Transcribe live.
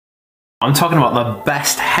I'm talking about the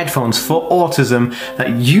best headphones for autism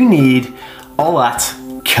that you need. All that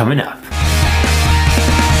coming up.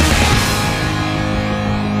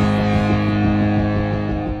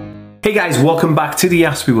 Hey guys, welcome back to the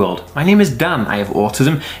Aspie World. My name is Dan. I have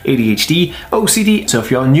autism, ADHD, OCD. So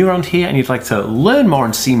if you're new around here and you'd like to learn more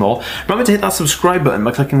and see more, remember to hit that subscribe button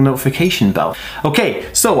by clicking the notification bell. Okay,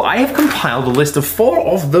 so I have compiled a list of 4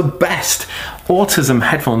 of the best autism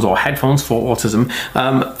headphones, or headphones for autism,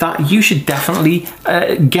 that you should definitely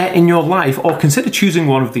get in your life, or consider choosing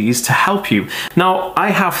one of these to help you. Now, I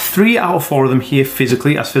have 3 out of 4 of them here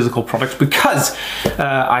physically as physical products because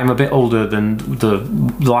I'm a bit older than the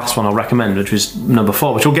last one I'll recommend, which was number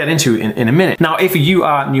 4, which we'll get into in a minute. Now, if you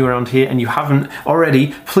are new around here and you haven't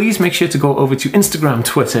already, please make sure to go over to Instagram,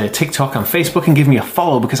 Twitter, TikTok, and Facebook and give me a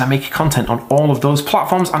follow, because I make content on all of those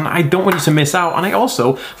platforms and I don't want you to miss out. And I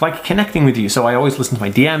also like connecting with you, so I always listen to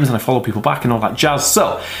my DMs and I follow people back and all that jazz.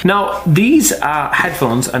 So now these are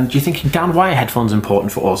headphones, and you're thinking, Dan, why are headphones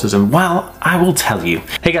important for autism? Well, I will tell you.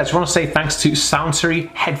 Hey guys, I want to say thanks to Soundsery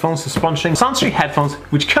Headphones for sponsoring. Soundsery headphones,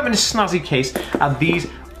 which come in a snazzy case, are these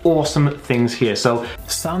awesome things here. So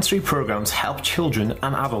Soundsery programs help children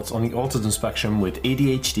and adults on the autism spectrum with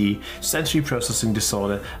ADHD, sensory processing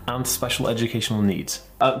disorder, and special educational needs.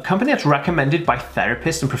 A company that's recommended by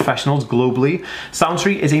therapists and professionals globally,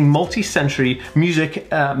 Soundsery is a multi-sensory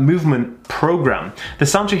music movement program. The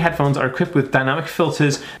Soundsery headphones are equipped with dynamic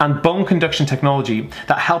filters and bone conduction technology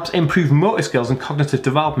that helps improve motor skills and cognitive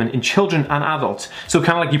development in children and adults. So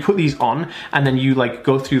kind of like you put these on and then you like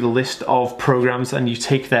go through the list of programs and you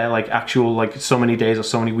take their like actual like so many days or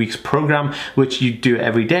so many weeks program, which you do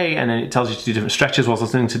every day, and then it tells you to do different stretches while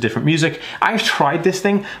listening to different music. I've tried this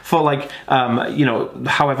thing for like you know,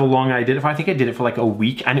 however long I did it. I think I did it for like a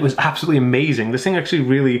week, and it was absolutely amazing. This thing actually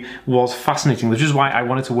really was fascinating, which is why I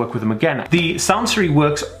wanted to work with them again. The Soundsery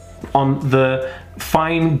works on the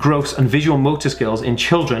fine, gross, and visual motor skills in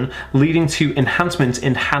children, leading to enhancements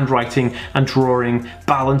in handwriting and drawing,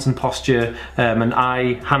 balance and posture, and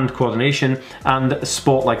eye-hand coordination, and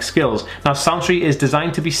sport-like skills. Now, Soundsery is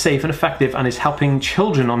designed to be safe and effective and is helping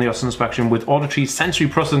children on the autism spectrum with auditory sensory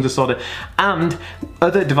processing disorder and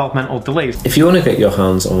other developmental delays. If you want to get your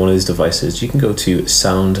hands on one of these devices, you can go to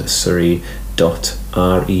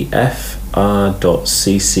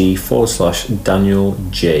soundsurry.refr.cc/Daniel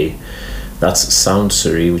J. That's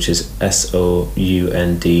Soundsurry, which is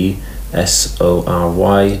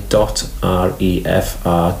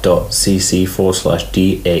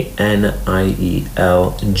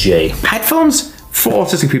soundsurry.refr.cc/DANIELJ. Headphones for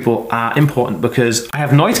autistic people are important because I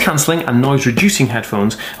have noise cancelling and noise reducing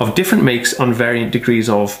headphones of different makes on varying degrees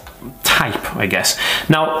of type, I guess.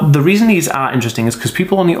 Now, the reason these are interesting is because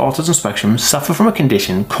people on the autism spectrum suffer from a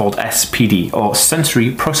condition called SPD, or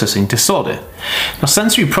sensory processing disorder. Now,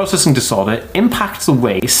 sensory processing disorder impacts the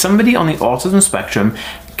way somebody on the autism spectrum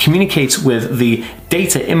communicates with the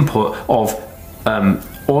data input of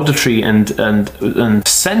auditory and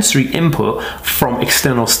sensory input from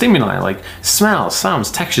external stimuli like smells, sounds,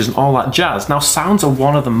 textures, and all that jazz. Now, sounds are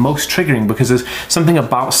one of the most triggering because there's something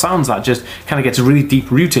about sounds that just kind of gets really deep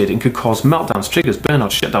rooted and could cause meltdowns, triggers,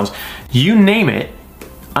 burnouts, shutdowns. You name it,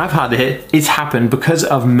 I've had it. It's happened because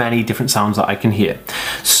of many different sounds that I can hear.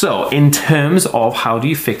 So in terms of how do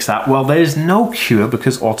you fix that? Well, there's no cure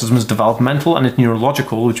because autism is developmental and it's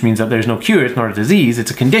neurological, which means that there's no cure. It's not a disease.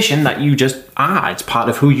 It's a condition that you just are. It's part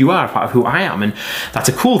of who you are, part of who I am. And that's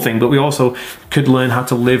a cool thing, but we also could learn how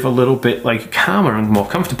to live a little bit like calmer and more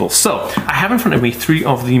comfortable. So I have in front of me 3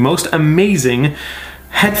 of the most amazing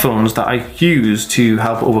headphones that I use to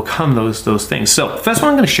help overcome those things. So first one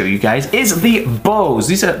I'm going to show you guys is the Bose.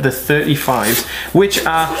 These are the 35s, which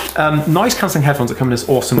are noise cancelling headphones that come in this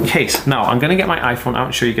awesome case. Now I'm going to get my iPhone out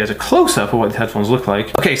and show you guys a close-up of what the headphones look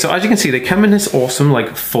like. Okay, so as you can see, they come in this awesome like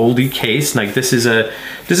foldy case. Like this is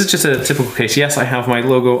just a typical case. Yes, I have my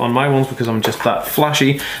logo on my ones because I'm just that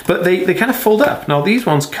flashy, but they kind of fold up. Now these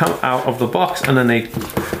ones come out of the box and then they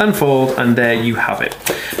unfold, and there you have it.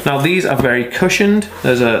 Now these are very cushioned.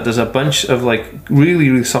 There's a bunch of like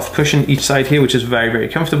really soft cushion each side here, which is very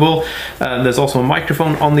comfortable. There's also a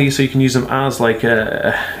microphone on these, so you can use them as like a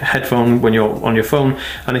headphone when you're on your phone,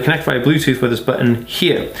 and they connect via Bluetooth with this button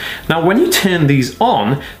here. Now when you turn these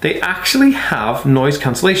on, they actually have noise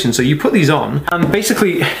cancellation. So you put these on, and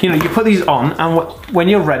basically, you know, you put these on, and when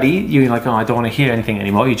you're ready, you're like, oh, I don't want to hear anything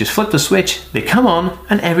anymore. You just flip the switch, they come on,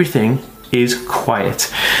 and everything is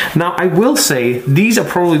quiet. Now, I will say these are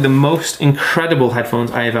probably the most incredible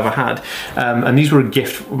headphones I have ever had. And these were a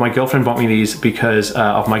gift. My girlfriend bought me these because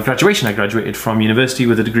of my graduation. I graduated from university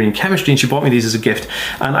with a degree in chemistry, and she bought me these as a gift.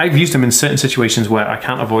 And I've used them in certain situations where I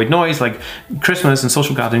can't avoid noise, like Christmas and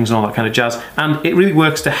social gatherings and all that kind of jazz. And it really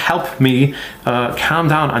works to help me calm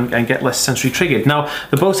down and get less sensory triggered. Now,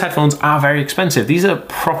 the Bose headphones are very expensive. These are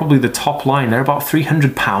probably the top line. They're about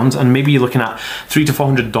 £300, and maybe you're looking at $300 to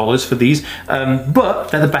 $400 for these. But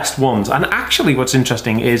they're the best ones. And actually, what's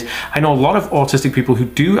interesting is I know a lot of autistic people who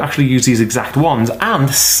do actually use these exact ones. And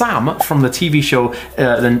Sam from the TV show,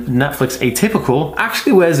 the Netflix Atypical,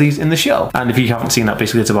 actually wears these in the show. And if you haven't seen that,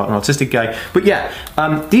 basically it's about an autistic guy. But yeah,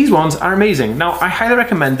 these ones are amazing. Now, I highly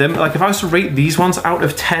recommend them. Like, if I was to rate these ones out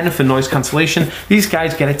of 10 for noise cancellation, these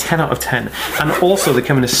guys get a 10 out of 10. And also they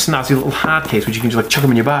come in a snazzy little hard case, which you can just like chuck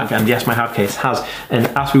them in your bag. And yes, my hard case has an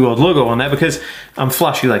Aspie World logo on there because I'm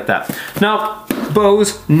flashy like that. Now,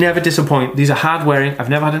 Bose never disappoint. These are hard wearing. I've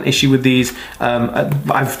never had an issue with these.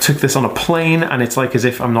 I've took this on a plane, and it's like as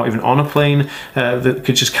if I'm not even on a plane. That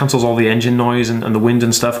just cancels all the engine noise and the wind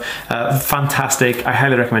and stuff. Fantastic. I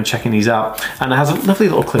highly recommend checking these out. And it has a lovely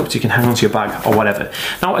little clip so you can hang onto your bag or whatever.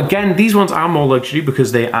 Now, again, these ones are more luxury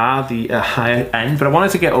because they are the higher end, but I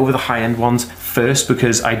wanted to get over the high end ones first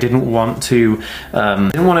because I didn't want to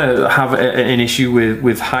have an issue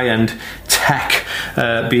with high end tech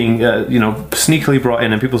being sneakily brought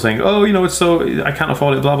in and people saying, oh, it's so I can't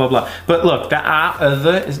afford it, blah blah blah. But look, there are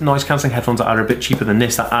other noise cancelling headphones that are a bit cheaper than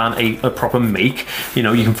this that aren't a proper make. You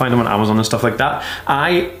can find them on Amazon and stuff like that.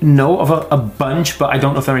 I know of a bunch, but I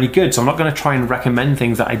don't know if they're any good, so I'm not going to try and recommend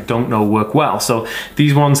things that I don't know work well. So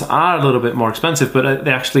these ones are a little bit more expensive, but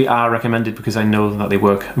they actually are recommended because I know that they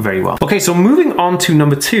work very well. Okay, so moving on to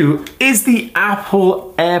number 2 is the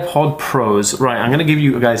Apple AirPod Pros. Right, I'm going to give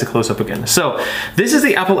you guys a close-up again. So this is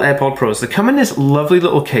the Apple AirPod Pros. They come in this lovely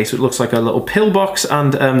little case. It looks like a little pill box,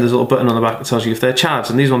 and there's a little button on the back that tells you if they're charged,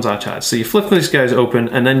 and these ones are charged. So you flip these guys open,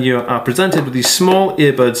 and then you are presented with these small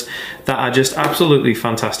earbuds that are just absolutely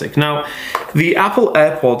fantastic. Now, the Apple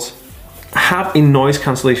AirPods have a noise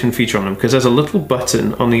cancellation feature on them because there's a little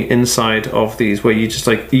button on the inside of these where you just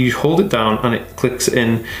you hold it down and it clicks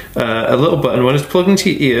in a little button. When it's plugged into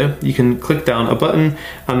your ear, you can click down a button,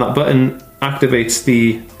 and that button activates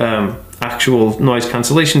the actual noise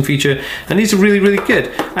cancellation feature, and these are really, really good.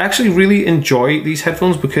 I actually really enjoy these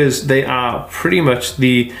headphones because they are pretty much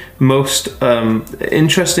the most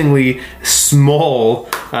interestingly small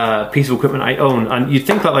piece of equipment I own. And you'd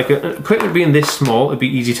think that like equipment being this small, it'd be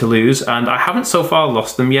easy to lose, and I haven't so far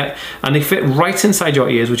lost them yet. And they fit right inside your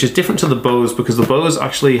ears, which is different to the Bose because the Bose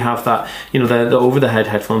actually have that, they're the over-the-head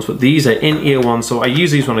headphones, but these are in-ear ones. So I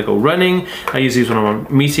use these when I go running. I use these when I'm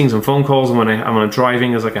on meetings and phone calls, and when I'm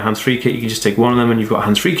driving as like a hands-free kit. You can just take one of them and you've got a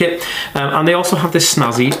hands-free kit. And they also have this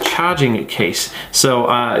snazzy charging case. So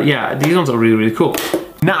yeah, these ones are really, really cool.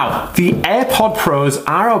 Now, the AirPod Pros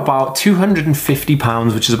are about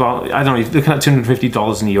 £250, which is about, I don't know, you're looking at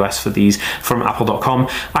 $250 in the US for these from apple.com.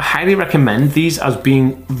 I highly recommend these as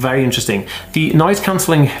being very interesting. The noise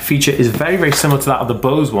cancelling feature is very, very similar to that of the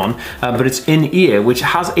Bose one, but it's in ear, which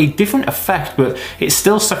has a different effect, but it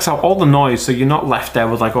still sucks out all the noise, so you're not left there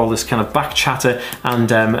with like all this kind of back chatter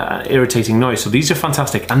and irritating noise. So these are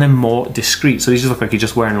fantastic, and they're more discreet. So these just look like you're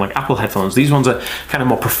just wearing like Apple headphones. These ones are kind of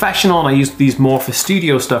more professional, and I use these more for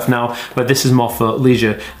studio stuff now, but this is more for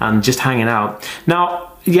leisure and just hanging out.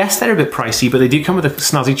 Now, yes, they're a bit pricey, but they do come with a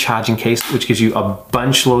snazzy charging case, which gives you a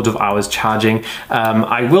bunch loads of hours charging.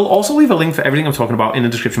 I will also leave a link for everything I'm talking about in the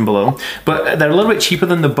description below, but they're a little bit cheaper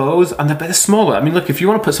than the Bose, and they're better smaller. I mean, look, if you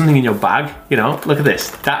want to put something in your bag, look at this.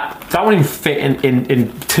 That won't even fit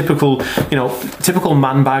in typical, typical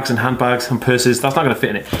man bags and handbags and purses. That's not going to fit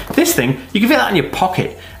in it. This thing, you can fit that in your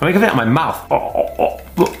pocket. I mean, I can fit it in my mouth.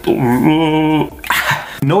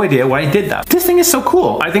 No idea why I did that. This thing is so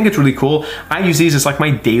cool. I think it's really cool. I use these as like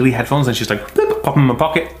my daily headphones, and just like pop them in my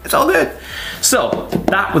pocket. It's all good. So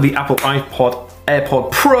that with the Apple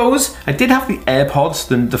AirPod Pros. I did have the AirPods,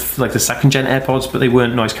 the second gen AirPods, but they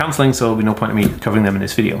weren't noise cancelling, so there'll be no point in me covering them in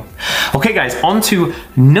this video. Okay guys, on to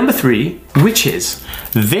number 3, which is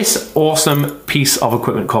this awesome piece of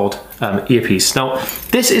equipment called Earpiece. Now,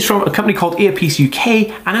 this is from a company called Earpiece UK,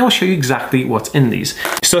 and I will show you exactly what's in these.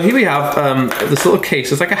 So here we have this little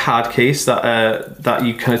case. It's like a hard case that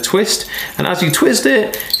you kind of twist, and as you twist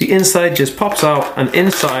it, the inside just pops out, and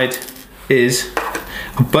inside is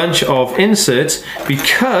a bunch of inserts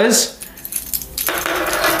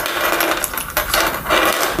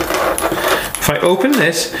I open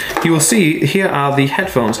this, you will see here are the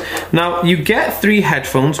headphones. Now, you get 3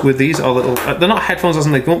 headphones with these, or little, they're not headphones as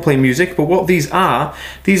in they won't play music, but what these are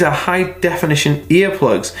high definition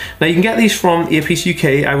earplugs. Now, you can get these from Earpiece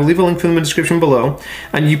UK. I will leave a link for them in the description below.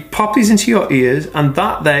 And you pop these into your ears, and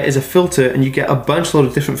that there is a filter, and you get a load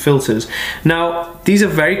of different filters. Now, these are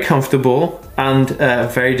very comfortable and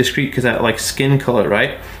very discreet because they're like skin color,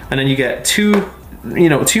 right? And then you get 2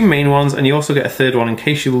 main ones, and you also get a 3rd one in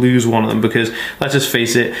case you lose one of them, because let's just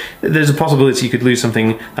face it, there's a possibility you could lose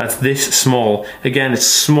something that's this small. Again, it's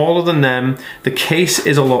smaller than them. The case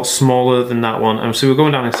is a lot smaller than that one, and so we're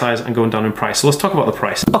going down in size and going down in price. So let's talk about the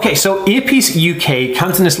price. Okay, so Earpiece UK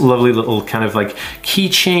comes in this lovely little kind of like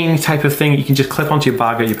keychain type of thing. You can just clip onto your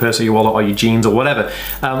bag or your purse or your wallet or your jeans or whatever.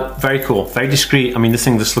 Very cool, very discreet. I mean, this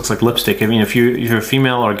thing just looks like lipstick. I mean, if you're a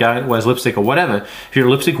female or a guy that wears lipstick or whatever, if you're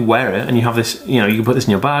a lipstick wearer and you have this, you can put this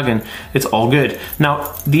in your bag and it's all good.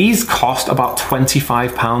 Now, these cost about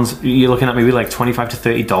 £25. You're looking at maybe like $25 to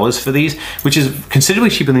 $30 for these, which is considerably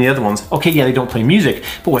cheaper than the other ones. Okay, yeah, they don't play music,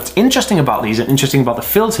 but what's interesting about these and interesting about the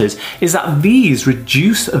filters is that these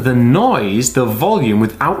reduce the noise, the volume,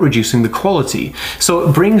 without reducing the quality. So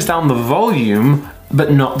it brings down the volume but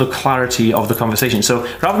not the clarity of the conversation. So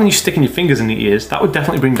rather than you sticking your fingers in the ears, that would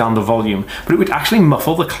definitely bring down the volume, but it would actually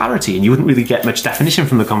muffle the clarity, and you wouldn't really get much definition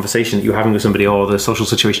from the conversation that you're having with somebody or the social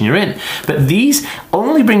situation you're in. But these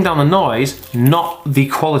only bring down the noise, not the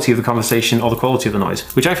quality of the conversation or the quality of the noise,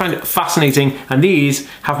 which I find fascinating. And these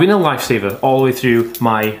have been a lifesaver all the way through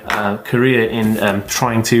my career in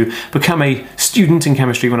trying to become a student in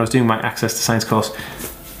chemistry when I was doing my Access to Science course.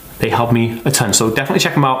 They helped me a ton, so definitely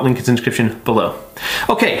check them out, link is in the description below.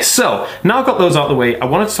 Okay, so now I've got those out of the way, I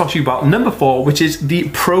wanted to talk to you about number 4, which is the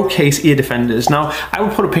Pro Case ear defenders. Now, I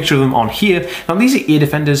will put a picture of them on here. Now, these are ear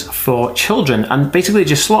defenders for children, and basically they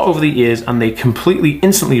just slot over the ears and they completely,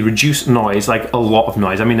 instantly reduce noise, like a lot of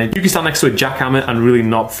noise. I mean, you can stand next to a jackhammer and really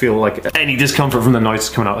not feel like any discomfort from the noise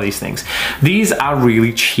coming out of these things. These are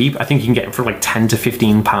really cheap. I think you can get them for like 10 to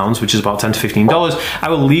 15 pounds, which is about $10 to $15. I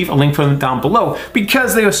will leave a link for them down below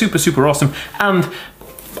because they are super awesome, and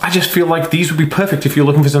I just feel like these would be perfect if you're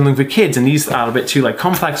looking for something for kids, and these are a bit too like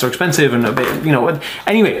complex or expensive and a bit,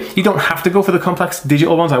 anyway, you don't have to go for the complex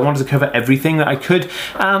digital ones. I wanted to cover everything that I could.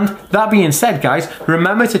 And that being said, guys,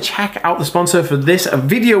 remember to check out the sponsor for this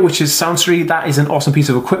video, which is Soundstream. That is an awesome piece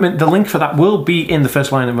of equipment. The link for that will be in the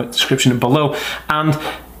first line of the description below, and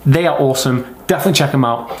they are awesome. Definitely check them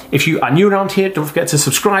out. If you are new around here, don't forget to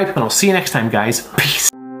subscribe, and I'll see you next time, guys.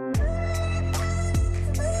 Peace.